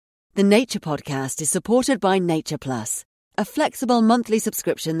The Nature Podcast is supported by Nature Plus, a flexible monthly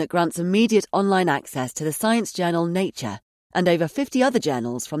subscription that grants immediate online access to the science journal Nature and over 50 other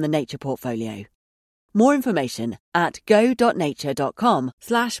journals from the Nature portfolio. More information at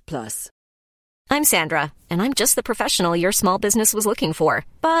go.nature.com/plus. I'm Sandra, and I'm just the professional your small business was looking for.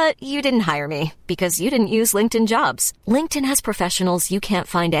 But you didn't hire me because you didn't use LinkedIn Jobs. LinkedIn has professionals you can't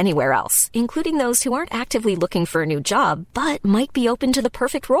find anywhere else, including those who aren't actively looking for a new job, but might be open to the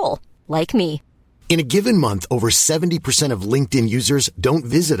perfect role, like me. In a given month, over 70% of LinkedIn users don't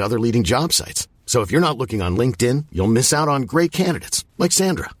visit other leading job sites. So if you're not looking on LinkedIn, you'll miss out on great candidates like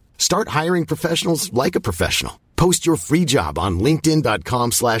Sandra. Start hiring professionals like a professional. Post your free job on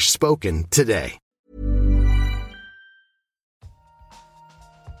linkedin.com/spoken today.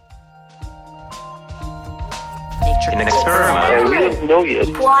 In an experiment. We don't know yet.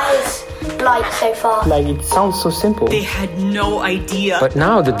 Why is light so far? Like, it sounds so simple. They had no idea. But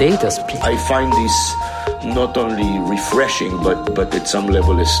now the data speaks. I find this not only refreshing, but at some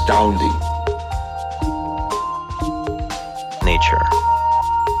level astounding. Nature.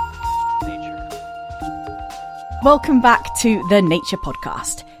 Welcome back to the Nature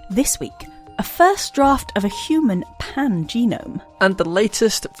Podcast. This week, a first draft of a human pangenome. And the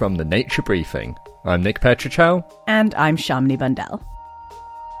latest from the Nature Briefing. I'm Nick Petrichow. And I'm Shamini Bundell.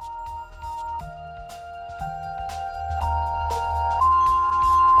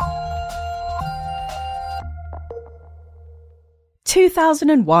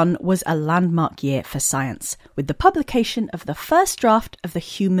 "2001 was a landmark year for science, with the publication of the first draft of the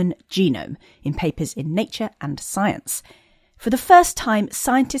human genome in papers in Nature and Science. For the first time,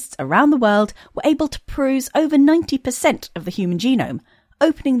 scientists around the world were able to peruse over 90% of the human genome,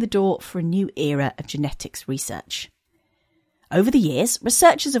 opening the door for a new era of genetics research. Over the years,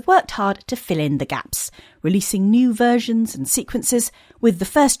 researchers have worked hard to fill in the gaps, releasing new versions and sequences, with the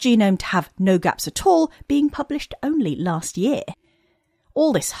first genome to have no gaps at all being published only last year.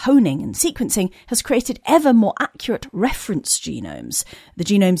 All this honing and sequencing has created ever more accurate reference genomes, the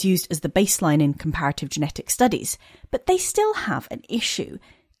genomes used as the baseline in comparative genetic studies, but they still have an issue: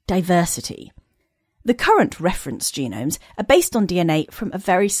 diversity. The current reference genomes are based on DNA from a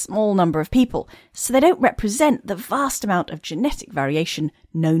very small number of people, so they don't represent the vast amount of genetic variation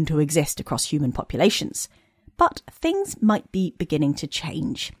known to exist across human populations. But things might be beginning to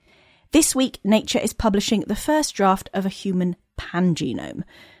change. This week, Nature is publishing the first draft of a human pangenome,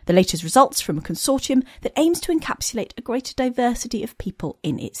 the latest results from a consortium that aims to encapsulate a greater diversity of people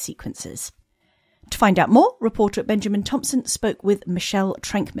in its sequences. To find out more, reporter at Benjamin Thompson spoke with Michelle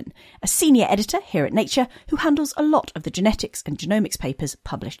Trenkman, a senior editor here at Nature who handles a lot of the genetics and genomics papers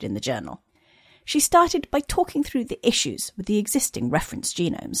published in the journal. She started by talking through the issues with the existing reference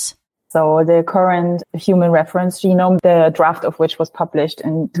genomes. So the current human reference genome, the draft of which was published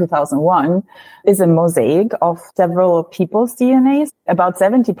in 2001, is a mosaic of several people's DNAs, about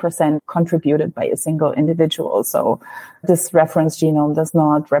 70% contributed by a single individual. So this reference genome does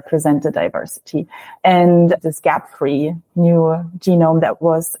not represent the diversity. And this gap-free new genome that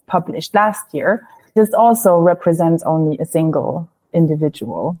was published last year, this also represents only a single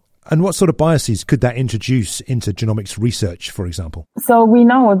individual. And what sort of biases could that introduce into genomics research, for example? So we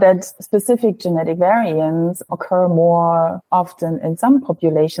know that specific genetic variants occur more often in some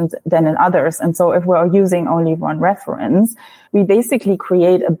populations than in others. And so if we're using only one reference, we basically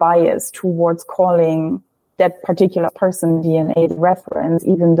create a bias towards calling that particular person DNA the reference,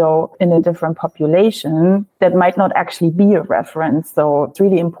 even though in a different population, that might not actually be a reference. So it's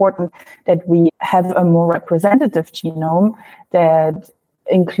really important that we have a more representative genome that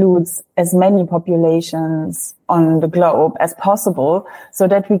includes as many populations on the globe as possible, so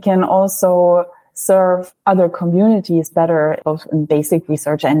that we can also serve other communities better, both in basic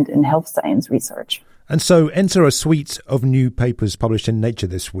research and in health science research. And so enter a suite of new papers published in Nature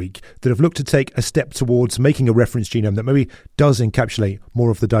this week that have looked to take a step towards making a reference genome that maybe does encapsulate more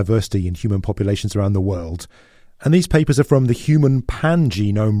of the diversity in human populations around the world. And these papers are from the Human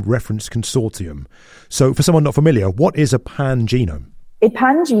Pangenome Reference Consortium. So for someone not familiar, what is a pangenome? A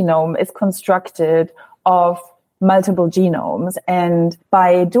pangenome is constructed of multiple genomes, and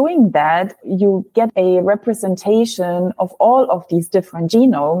by doing that, you get a representation of all of these different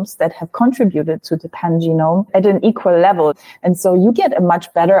genomes that have contributed to the pangenome at an equal level. And so you get a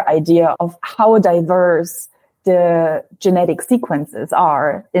much better idea of how diverse the genetic sequences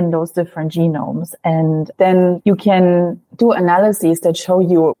are in those different genomes. And then you can do analyses that show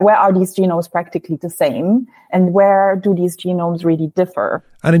you where are these genomes practically the same and where do these genomes really differ.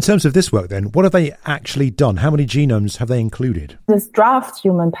 And in terms of this work then, what have they actually done? How many genomes have they included? This draft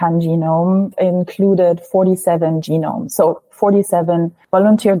human pangenome included 47 genomes. So 47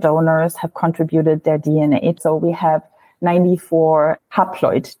 volunteer donors have contributed their DNA. So we have 94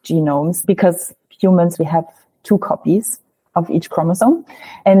 haploid genomes because humans, we have 2 copies of each chromosome.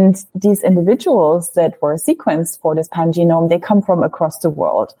 And these individuals that were sequenced for this pangenome, they come from across the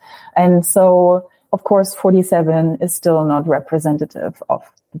world. And so, of course, 47 is still not representative of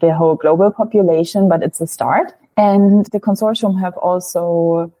the whole global population, but it's a start. And the consortium have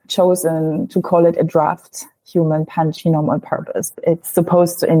also chosen to call it a draft human pangenome on purpose. It's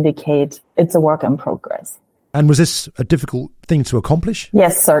supposed to indicate it's a work in progress. And was this a difficult thing to accomplish?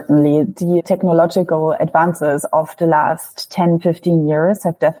 Yes, certainly. The technological advances of the last 10, 15 years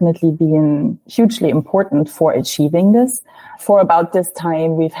have definitely been hugely important for achieving this. For about this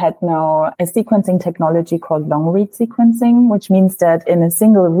time, we've had now a sequencing technology called long read sequencing, which means that in a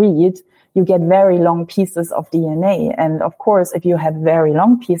single read, you get very long pieces of DNA. And of course, if you have very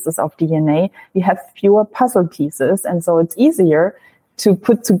long pieces of DNA, you have fewer puzzle pieces. And so it's easier to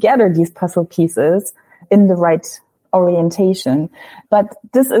put together these puzzle pieces in the right orientation. But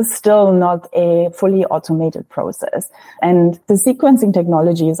this is still not a fully automated process. And the sequencing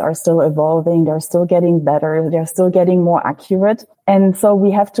technologies are still evolving. They're still getting better. They're still getting more accurate. And so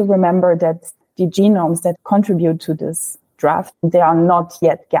we have to remember that the genomes that contribute to this draft, they are not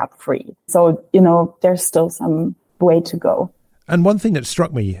yet gap-free. So, there's still some way to go. And one thing that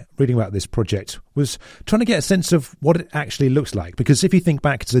struck me reading about this project was trying to get a sense of what it actually looks like. Because if you think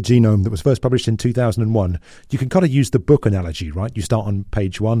back to the genome that was first published in 2001, you can kind of use the book analogy, right? You start on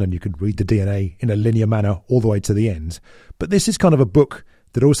page 1 and you can read the DNA in a linear manner all the way to the end. But this is kind of a book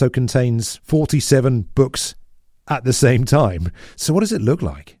that also contains 47 books at the same time. So what does it look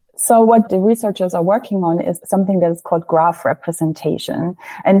like? So what the researchers are working on is something that is called graph representation.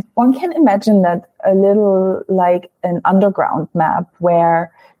 And one can imagine that a little like an underground map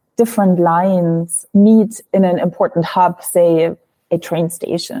where different lines meet in an important hub, say a train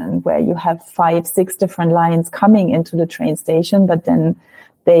station, where you have 5, 6 different lines coming into the train station, but then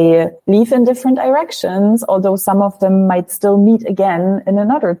they leave in different directions, although some of them might still meet again in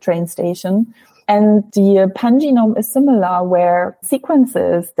another train station. And the pangenome is similar, where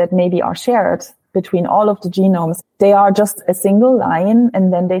sequences that maybe are shared between all of the genomes, they are just a single line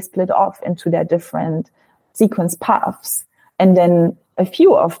and then they split off into their different sequence paths. And then a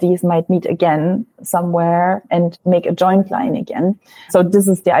few of these might meet again somewhere and make a joint line again. So this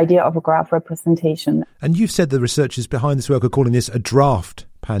is the idea of a graph representation. And you've said the researchers behind this work are calling this a draft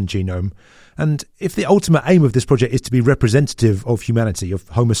pangenome. And if the ultimate aim of this project is to be representative of humanity, of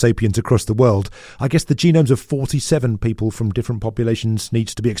Homo sapiens across the world, I guess the genomes of 47 people from different populations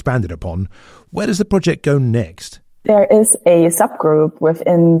needs to be expanded upon. Where does the project go next? There is a subgroup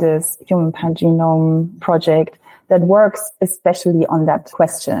within this human pangenome project that works especially on that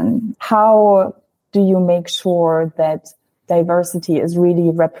question. How do you make sure that diversity is really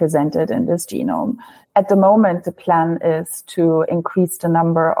represented in this genome? At the moment, the plan is to increase the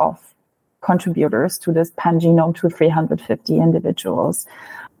number of contributors to this pangenome to 350 individuals.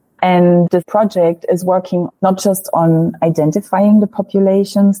 And the project is working not just on identifying the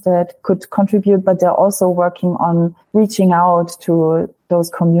populations that could contribute, but they're also working on reaching out to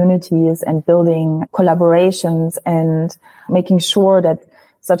those communities and building collaborations and making sure that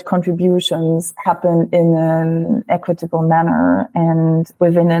such contributions happen in an equitable manner and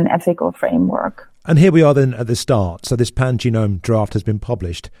within an ethical framework. And here we are then at the start. So this pangenome draft has been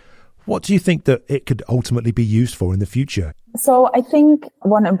published. What do you think that it could ultimately be used for in the future? So I think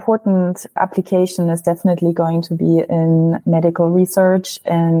one important application is definitely going to be in medical research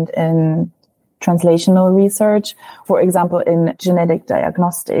and in translational research. For example, in genetic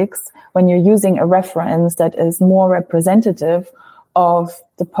diagnostics, when you're using a reference that is more representative of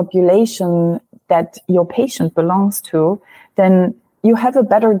the population that your patient belongs to, then you have a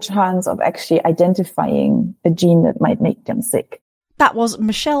better chance of actually identifying a gene that might make them sick. That was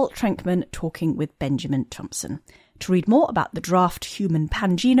Michelle Trenkman talking with Benjamin Thompson. To read more about the draft human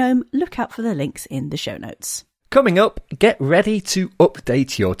pangenome, look out for the links in the show notes. Coming up, get ready to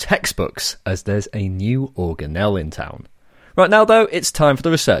update your textbooks as there's a new organelle in town. Right now, though, it's time for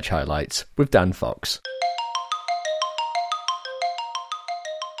the research highlights with Dan Fox.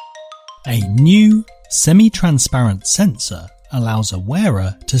 A new semi-transparent sensor allows a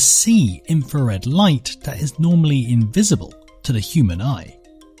wearer to see infrared light that is normally invisible to the human eye.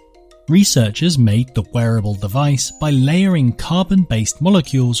 Researchers made the wearable device by layering carbon-based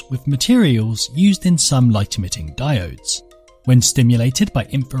molecules with materials used in some light-emitting diodes. When stimulated by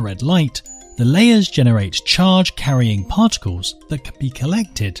infrared light, the layers generate charge-carrying particles that can be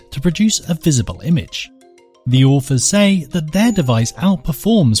collected to produce a visible image. The authors say that their device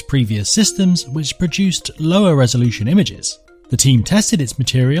outperforms previous systems which produced lower-resolution images. The team tested its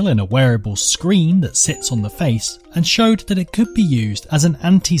material in a wearable screen that sits on the face and showed that it could be used as an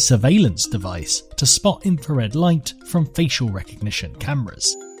anti-surveillance device to spot infrared light from facial recognition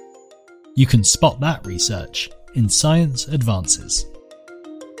cameras. You can spot that research in Science Advances.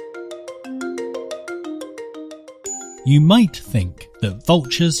 You might think that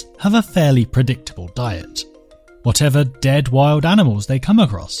vultures have a fairly predictable diet, whatever dead wild animals they come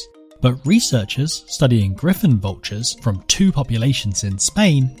across. But researchers studying griffon vultures from 2 populations in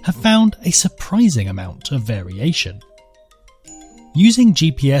Spain have found a surprising amount of variation. Using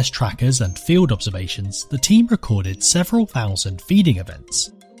GPS trackers and field observations, the team recorded several thousand feeding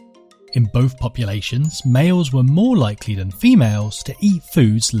events. In both populations, males were more likely than females to eat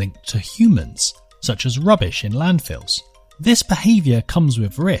foods linked to humans, such as rubbish in landfills. This behaviour comes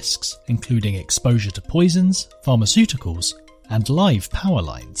with risks, including exposure to poisons, pharmaceuticals, and live power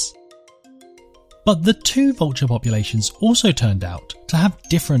lines. But the 2 vulture populations also turned out to have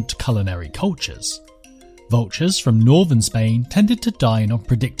different culinary cultures. Vultures from northern Spain tended to dine on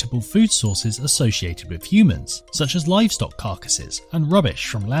predictable food sources associated with humans, such as livestock carcasses and rubbish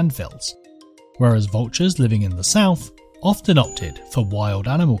from landfills, whereas vultures living in the south often opted for wild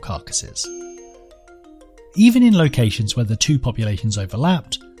animal carcasses. Even in locations where the 2 populations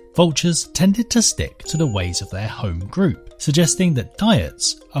overlapped, vultures tended to stick to the ways of their home group, suggesting that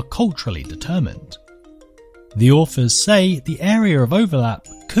diets are culturally determined. The authors say the area of overlap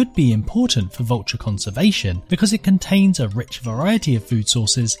could be important for vulture conservation because it contains a rich variety of food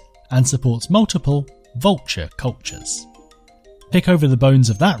sources and supports multiple vulture cultures. Pick over the bones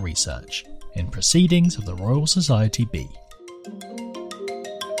of that research in Proceedings of the Royal Society B.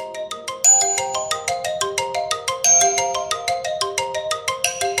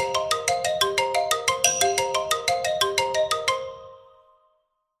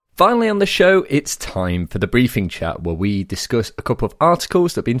 Finally on the show, it's time for the briefing chat where we discuss a couple of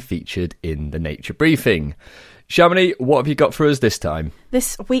articles that have been featured in the Nature Briefing. Shamini, what have you got for us this time?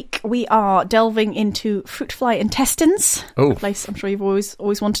 This week we are delving into fruit fly intestines, a place I'm sure you've always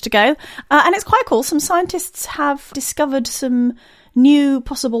wanted to go. And it's quite cool. Some scientists have discovered some new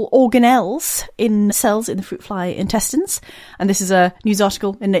possible organelles in cells in the fruit fly intestines. And this is a news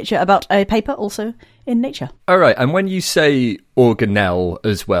article in Nature about a paper also in Nature. All right. And when you say organelle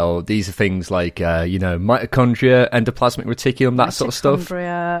as well, these are things like, mitochondria, endoplasmic reticulum, that sort of stuff?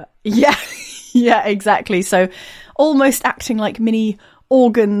 Yeah. Yeah, exactly. So almost acting like mini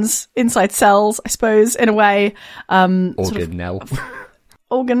organs inside cells, I suppose, in a way. Organelle.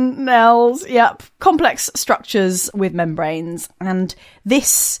 Organelles, yep. Complex structures with membranes. And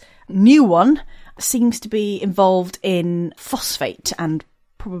this new one seems to be involved in phosphate and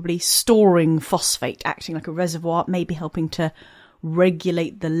probably storing phosphate, acting like a reservoir, maybe helping to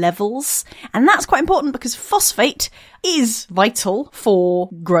regulate the levels. And that's quite important because phosphate is vital for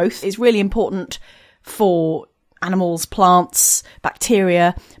growth. It's really important for animals, plants,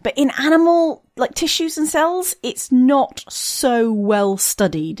 bacteria. But in animal tissues and cells, it's not so well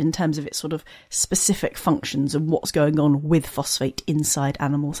studied in terms of its sort of specific functions and what's going on with phosphate inside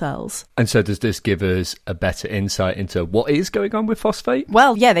animal cells. And so does this give us a better insight into what is going on with phosphate?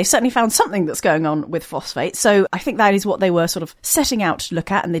 Well, yeah, they certainly found something that's going on with phosphate. So I think that is what they were sort of setting out to look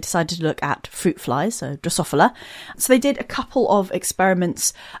at, and they decided to look at fruit flies, so Drosophila. So they did a couple of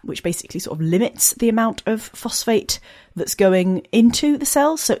experiments which basically sort of limits the amount of phosphate that's going into the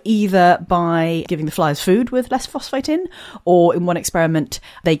cells. So either by giving the flies food with less phosphate in, or in one experiment,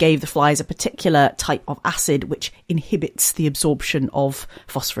 they gave the flies a particular type of acid which inhibits the absorption of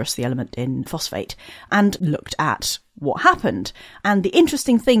phosphorus, the element in phosphate, and looked at what happened. And the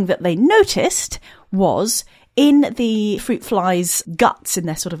interesting thing that they noticed was in the fruit flies' guts, in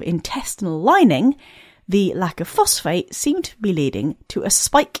their sort of intestinal lining, the lack of phosphate seemed to be leading to a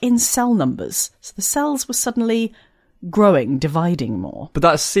spike in cell numbers. So the cells were suddenly growing, dividing more. But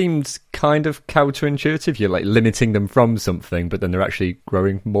that seems kind of counterintuitive. You're limiting them from something, but then they're actually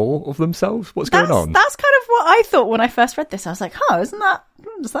growing more of themselves. What's going on? That's kind of what I thought when I first read this. I was like, isn't that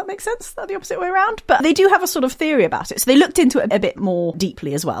Does that make sense? Is that the opposite way around? But they do have a sort of theory about it. So they looked into it a bit more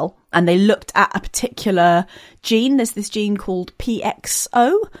deeply as well. And they looked at a particular gene. There's this gene called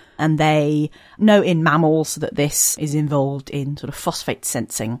PXO. And they know in mammals that this is involved in sort of phosphate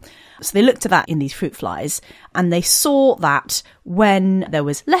sensing. So they looked at that in these fruit flies, and they saw that when there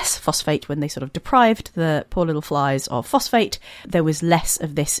was less phosphate, when they sort of deprived the poor little flies of phosphate, there was less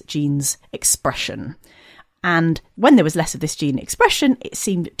of this gene's expression. And when there was less of this gene expression, it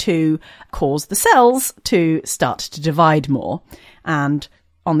seemed to cause the cells to start to divide more. And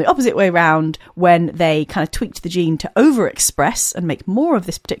on the opposite way round, when they kind of tweaked the gene to overexpress and make more of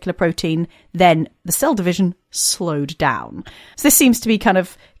this particular protein, then the cell division slowed down. So this seems to be kind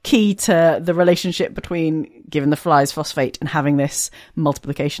of key to the relationship between giving the flies phosphate and having this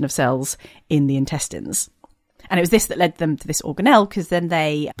multiplication of cells in the intestines. And it was this that led them to this organelle, because then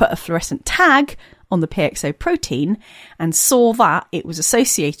they put a fluorescent tag on the PXO protein and saw that it was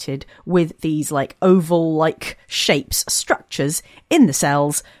associated with these like oval-like shapes, structures in the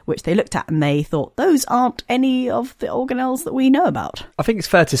cells, which they looked at and they thought those aren't any of the organelles that we know about. I think it's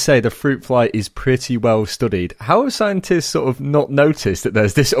fair to say the fruit fly is pretty well studied. How have scientists sort of not noticed that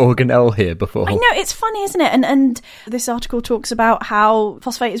there's this organelle here before? I know, it's funny, isn't it? And this article talks about how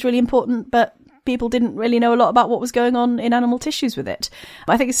phosphate is really important, but people didn't really know a lot about what was going on in animal tissues with it.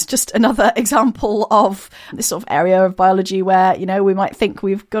 I think it's just another example of this sort of area of biology where, you know, we might think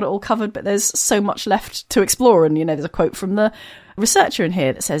we've got it all covered, but there's so much left to explore. And, you know, there's a quote from the researcher in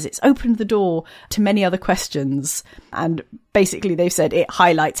here that says it's opened the door to many other questions. And basically they've said it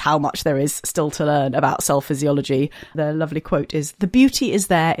highlights how much there is still to learn about cell physiology. The lovely quote is, "The beauty is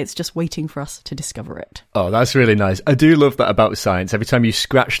there, it's just waiting for us to discover it." Oh, that's really nice. I do love that about science. Every time you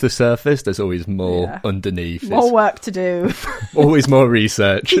scratch the surface, there's always more underneath. More work to do. Always more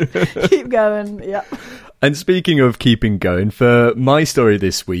research. Keep going, yeah. And speaking of keeping going, for my story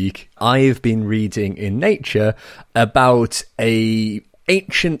this week, I've been reading in Nature about a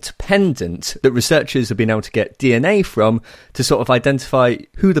ancient pendant that researchers have been able to get DNA from to sort of identify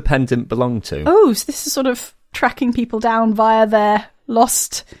who the pendant belonged to. Oh, so this is sort of tracking people down via their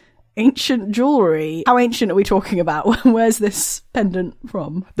lost ancient jewellery. How ancient are we talking about? Where's this pendant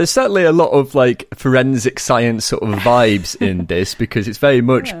from? There's certainly a lot of like forensic science sort of vibes in this, because it's very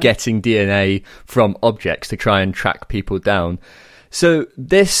much getting DNA from objects to try and track people down. So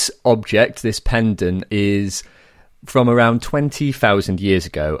this object, this pendant, is from around 20,000 years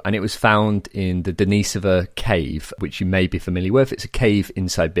ago, and it was found in the Denisova cave, which you may be familiar with. It's a cave in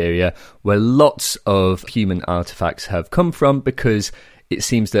Siberia where lots of human artifacts have come from, because it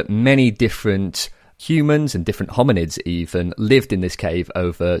seems that many different humans and different hominids even lived in this cave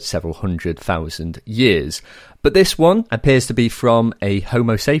over several 100,000 years. But this one appears to be from a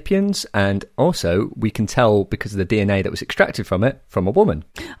Homo sapiens, and also we can tell because of the DNA that was extracted from it, from a woman.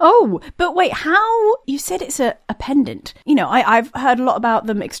 Oh, but wait, how? You said it's a pendant. You know, I've heard a lot about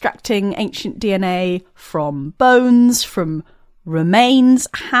them extracting ancient DNA from bones, from remains.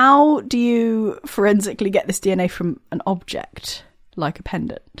 How do you forensically get this DNA from an object like a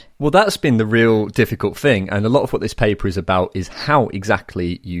pendant? Well, that's been the real difficult thing, and a lot of what this paper is about is how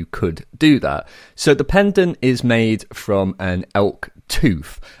exactly you could do that. So the pendant is made from an elk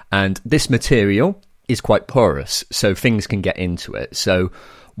tooth, and this material is quite porous, so things can get into it. So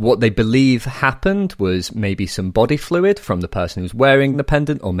what they believe happened was maybe some body fluid from the person who was wearing the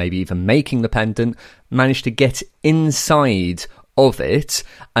pendant, or maybe even making the pendant, managed to get inside of it,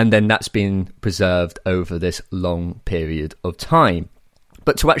 and then that's been preserved over this long period of time.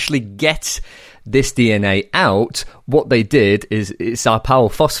 But to actually get this DNA out, what they did is, it's our pal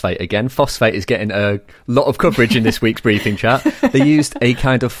phosphate again. Phosphate is getting a lot of coverage in this week's briefing chat. They used a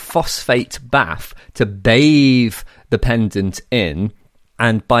kind of phosphate bath to bathe the pendant in.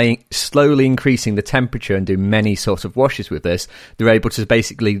 And by slowly increasing the temperature and doing many sorts of washes with this, they're able to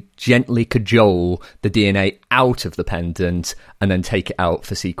basically gently cajole the DNA out of the pendant and then take it out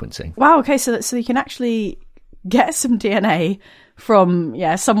for sequencing. Wow, okay, so you can actually get some DNA from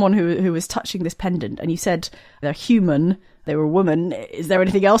someone who was touching this pendant, and you said they're human, they were a woman. Is there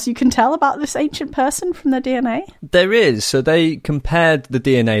anything else you can tell about this ancient person from their DNA? There is. So they compared the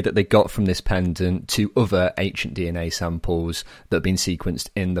DNA that they got from this pendant to other ancient DNA samples that have been sequenced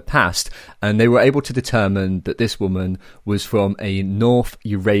in the past, and they were able to determine that this woman was from a North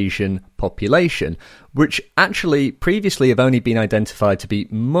Eurasian population, which actually previously have only been identified to be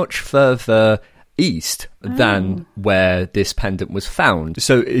much further east than where this pendant was found.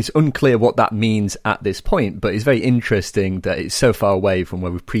 So it's unclear what that means at this point, but it's very interesting that it's so far away from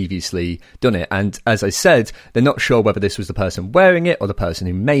where we've previously done it. And as I said, they're not sure whether this was the person wearing it or the person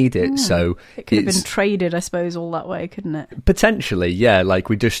who made it. So it could have been traded, I suppose, all that way, couldn't it? Potentially, yeah. Like,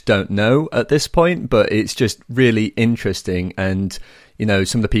 we just don't know at this point, but it's just really interesting. And you know,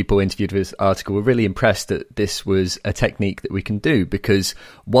 some of the people interviewed with this article were really impressed that this was a technique that we can do, because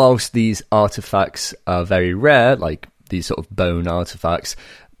whilst these artifacts are very rare, like these sort of bone artifacts,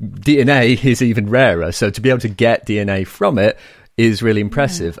 DNA is even rarer. So to be able to get DNA from it is really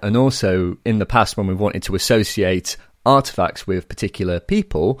impressive. And also, in the past, when we've wanted to associate artifacts with particular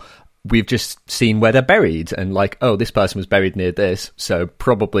people, we've just seen where they're buried and like, oh, this person was buried near this, so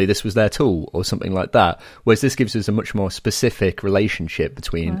probably this was their tool or something like that. Whereas this gives us a much more specific relationship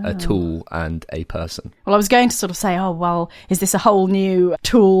between a tool and a person. Well, I was going to sort of say, oh, well, is this a whole new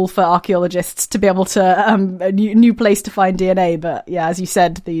tool for archaeologists to be able to, a new place to find DNA? But yeah, as you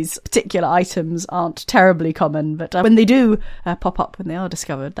said, these particular items aren't terribly common. But when they do pop up, when they are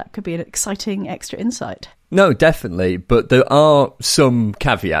discovered, that could be an exciting extra insight. No, definitely, but there are some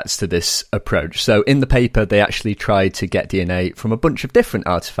caveats to this approach. So in the paper, they actually tried to get DNA from a bunch of different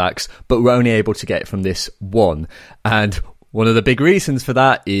artifacts, but were only able to get it from this one. And one of the big reasons for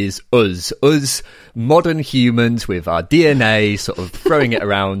that is us modern humans with our DNA sort of throwing it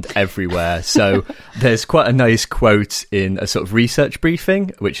around everywhere. So there's quite a nice quote in a sort of research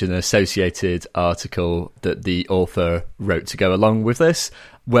briefing, which is an associated article that the author wrote to go along with this,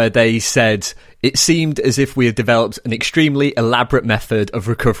 where they said, it seemed as if we had developed an extremely elaborate method of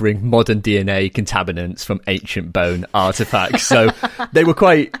recovering modern DNA contaminants from ancient bone artifacts. So they were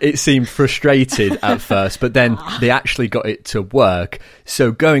quite, it seemed, frustrated at first, but then they actually got it to work.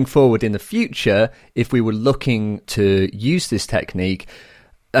 So going forward in the future, if we were looking to use this technique,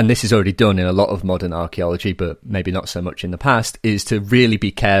 and this is already done in a lot of modern archaeology, but maybe not so much in the past, is to really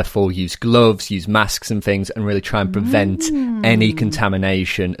be careful, use gloves, use masks and things, and really try and prevent any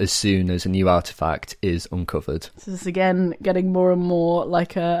contamination as soon as a new artifact is uncovered. This is, again, getting more and more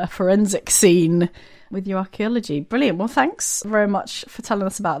like a forensic scene with your archaeology. Brilliant. Well, thanks very much for telling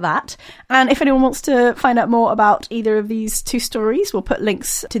us about that. And if anyone wants to find out more about either of these two stories, we'll put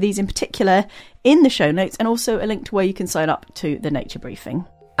links to these in particular in the show notes, and also a link to where you can sign up to the Nature Briefing.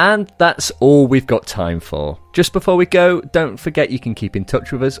 And that's all we've got time for. Just before we go, don't forget you can keep in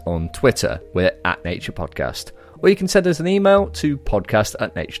touch with us on Twitter. We're @NaturePodcast. Or you can send us an email to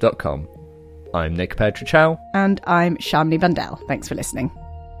podcast@nature.com. I'm Nick Petrichow. And I'm Shamini Bandel. Thanks for listening.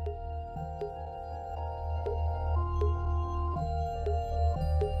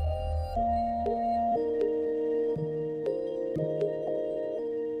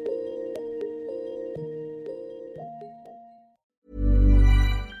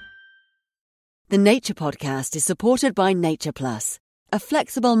 The Nature Podcast is supported by Nature Plus, a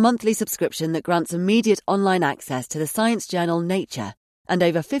flexible monthly subscription that grants immediate online access to the science journal Nature and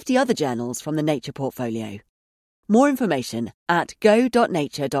over 50 other journals from the Nature portfolio. More information at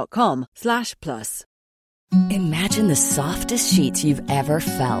go.nature.com/plus. Imagine the softest sheets you've ever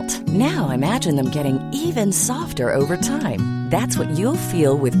felt. Now imagine them getting even softer over time. That's what you'll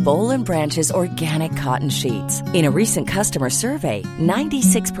feel with Boll & Branch's organic cotton sheets. In a recent customer survey,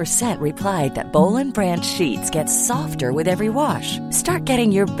 96% replied that Boll & Branch sheets get softer with every wash. Start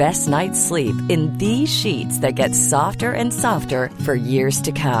getting your best night's sleep in these sheets that get softer and softer for years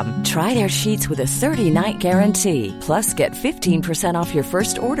to come. Try their sheets with a 30-night guarantee. Plus, get 15% off your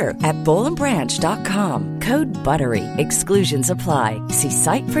first order at bollandbranch.com. Code BUTTERY. Exclusions apply. See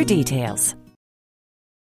site for details.